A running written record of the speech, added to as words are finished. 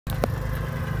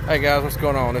Hey guys, what's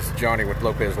going on? This is Johnny with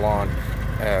Lopez Lawn.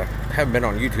 Haven't been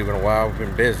on YouTube in a while. We've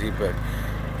been busy, but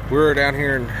we're down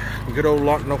here in good old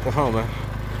Lawton, Oklahoma.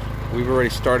 We've already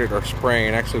started our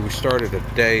spraying. Actually, we started a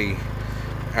day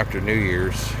after New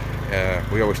Year's.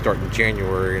 We always start in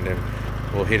January, and then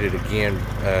we'll hit it again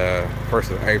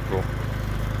 1st of April.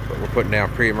 But we're putting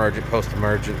down pre-emergent,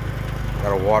 post-emergent.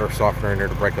 Got a water softener in there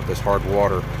to break up this hard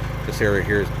water. This area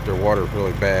here, their water is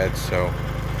really bad, so.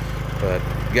 But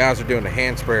guys are doing the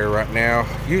hand sprayer right now.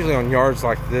 Usually on yards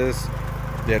like this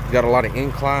that got a lot of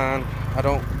incline, I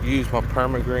don't use my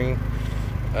permagreen.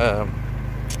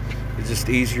 It's just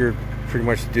easier pretty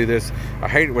much to do this. I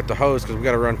hate it with the hose because we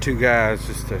got to run two guys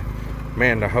just to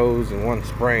man the hose and one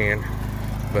spraying.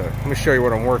 But let me show you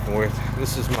what I'm working with.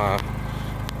 This is my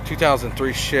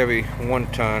 2003 Chevy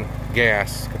 1-ton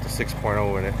gas, got the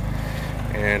 6.0 in it.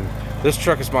 And this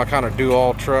truck is my kind of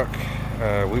do-all truck.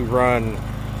 We run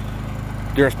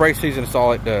during spray season, it's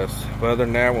all it does. But other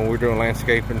than that, when we're doing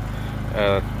landscaping,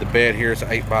 the bed here is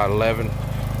 8x11.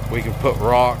 We can put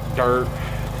rock, dirt,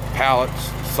 pallets,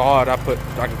 sod. I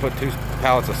can put 2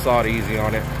 pallets of sod easy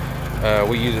on it.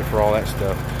 We use it for all that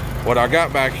stuff. What I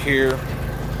got back here,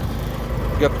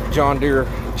 got the John Deere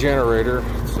generator.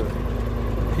 It's a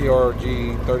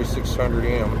PRG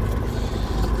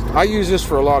 3600M. I use this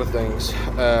for a lot of things.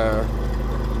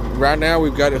 Right now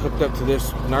we've got it hooked up to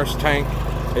this nurse tank.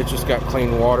 It's just got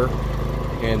clean water,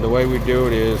 and the way we do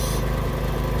it is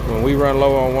when we run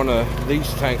low on one of these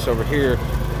tanks over here,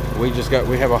 we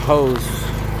have a hose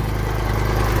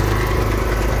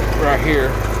right here,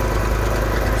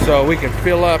 so we can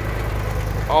fill up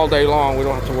all day long. We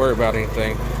don't have to worry about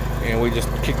anything, and we just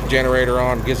kick the generator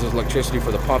on, gives us electricity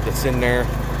for the pump that's in there,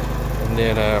 and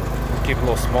then keep a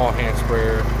little small hand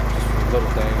sprayer, just for little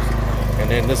things. And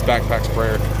then this backpack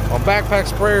sprayer. On backpack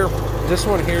sprayer, this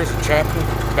one here is a Chapman,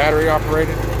 battery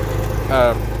operated.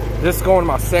 This is going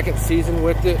my 2nd season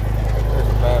with it. There's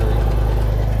a battery.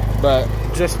 But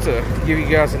just to give you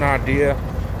guys an idea,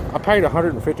 I paid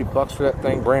 150 bucks for that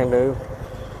thing, brand new.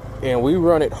 And we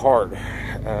run it hard.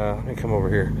 Let me come over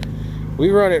here. We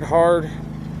run it hard.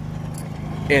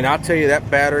 And I'll tell you,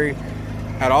 that battery,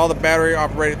 out of all the battery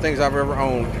operated things I've ever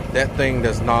owned, that thing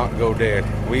does not go dead.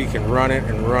 We can run it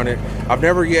and run it. I've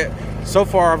never yet, so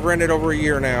far I've rented over a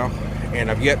year now, and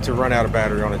I've yet to run out of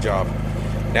battery on a job.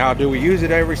 Now, do we use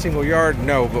it every single yard?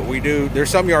 No, but we do. There's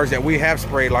some yards that we have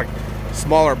sprayed, like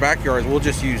smaller backyards, we'll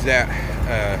just use that.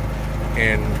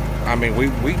 And I mean, we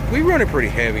run it pretty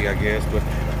heavy, I guess, but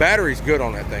battery's good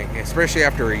on that thing, especially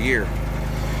after a year.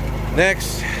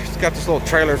 Next, it's got this little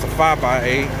trailer. It's a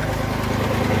 5x8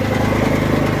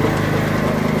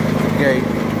 gate,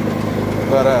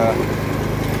 but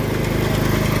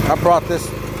I brought this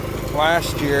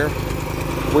last year.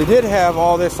 We did have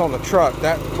all this on the truck.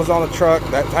 That was on the truck,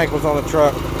 that tank was on the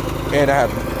truck, and I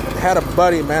had a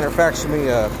buddy manufacture me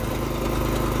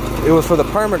it was for the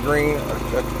permagreen,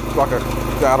 like a,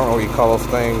 I don't know what you call those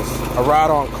things, a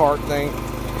ride-on cart thing,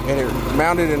 and it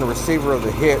mounted in the receiver of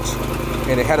the hitch,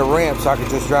 and it had a ramp so I could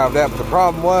just drive that. But the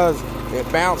problem was it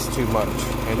bounced too much,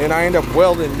 and then I ended up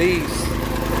welding these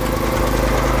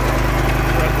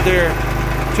right there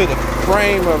to the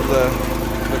frame of the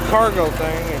cargo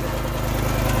thing,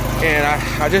 and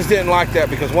I just didn't like that,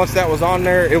 because once that was on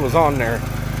there, it was on there.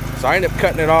 So I ended up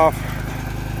cutting it off,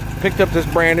 picked up this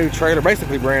brand new trailer,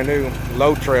 basically brand new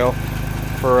load trail,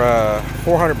 for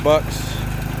 400 bucks,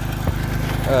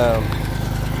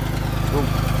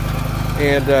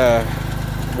 and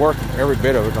worked every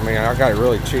bit of it. I mean, I got it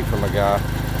really cheap from a guy.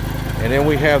 And then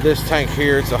we have this tank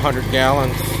here. It's 100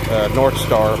 gallons, North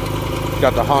Star. It's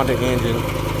got the Honda engine.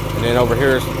 And then over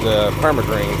here is the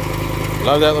permagreen.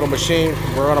 Love that little machine.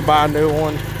 We're gonna buy a new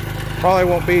one. Probably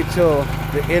won't be till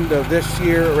the end of this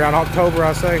year, around October,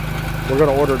 I say. We're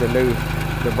gonna order the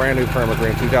brand new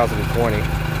permagreen 2020.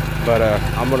 But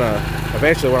I'm gonna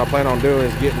eventually, what I plan on doing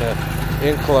is getting an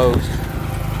enclosed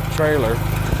trailer.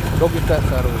 Go get that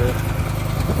side over there.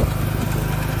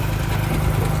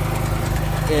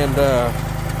 And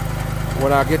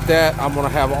when I get that, I'm gonna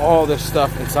have all this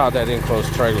stuff inside that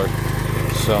enclosed trailer.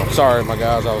 So sorry, my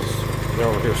guys, they're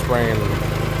over here spraying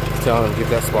and telling them to get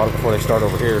that spotted before they start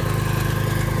over here.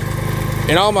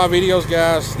 In all my videos,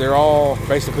 guys, they're all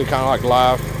basically kind of like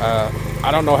live.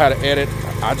 I don't know how to edit.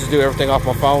 I just do everything off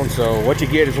my phone, so what you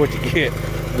get is what you get.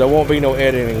 There won't be no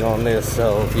editing on this.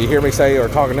 So if you hear me say or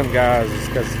talking to them guys, it's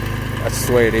because that's just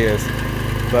the way it is.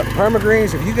 But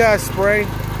permagreens, if you guys spray,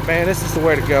 man, this is the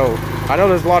way to go. I know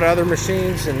there's a lot of other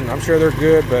machines, and I'm sure they're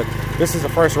good, but this is the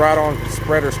first ride-on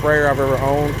spreader sprayer I've ever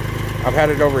owned. I've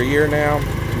had it over a year now.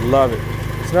 Love it.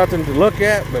 It's nothing to look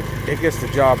at, but it gets the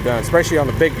job done, especially on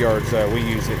the big yards. We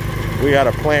use it. We got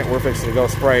a plant we're fixing to go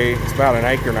spray. It's about 1.5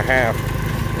 acres,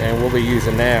 and we'll be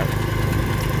using that.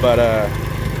 But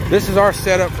this is our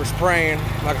setup for spraying.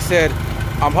 Like I said,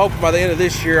 I'm hoping by the end of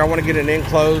this year I want to get an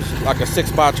enclosed, like a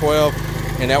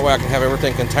 6x12, and that way I can have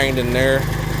everything contained in there,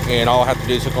 and all I have to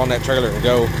do is hook on that trailer and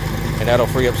go, and that'll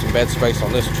free up some bed space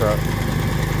on this truck.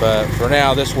 But for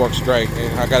now, this works great.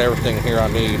 I got everything here I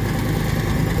need,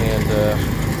 and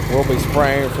we'll be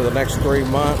spraying for the next 3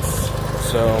 months.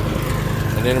 So,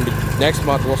 and then next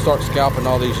month we'll start scalping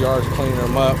all these yards, cleaning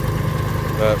them up.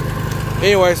 But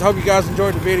anyways, hope you guys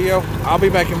enjoyed the video. I'll be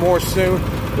making more soon.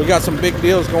 We got some big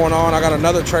deals going on. I got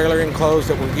another trailer enclosed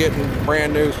that we're getting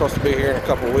brand new, supposed to be here in a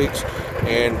couple of weeks.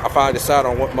 And I finally decided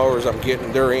on what mowers I'm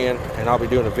getting. They're in, and I'll be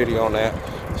doing a video on that.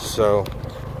 So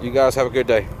you guys have a good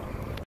day.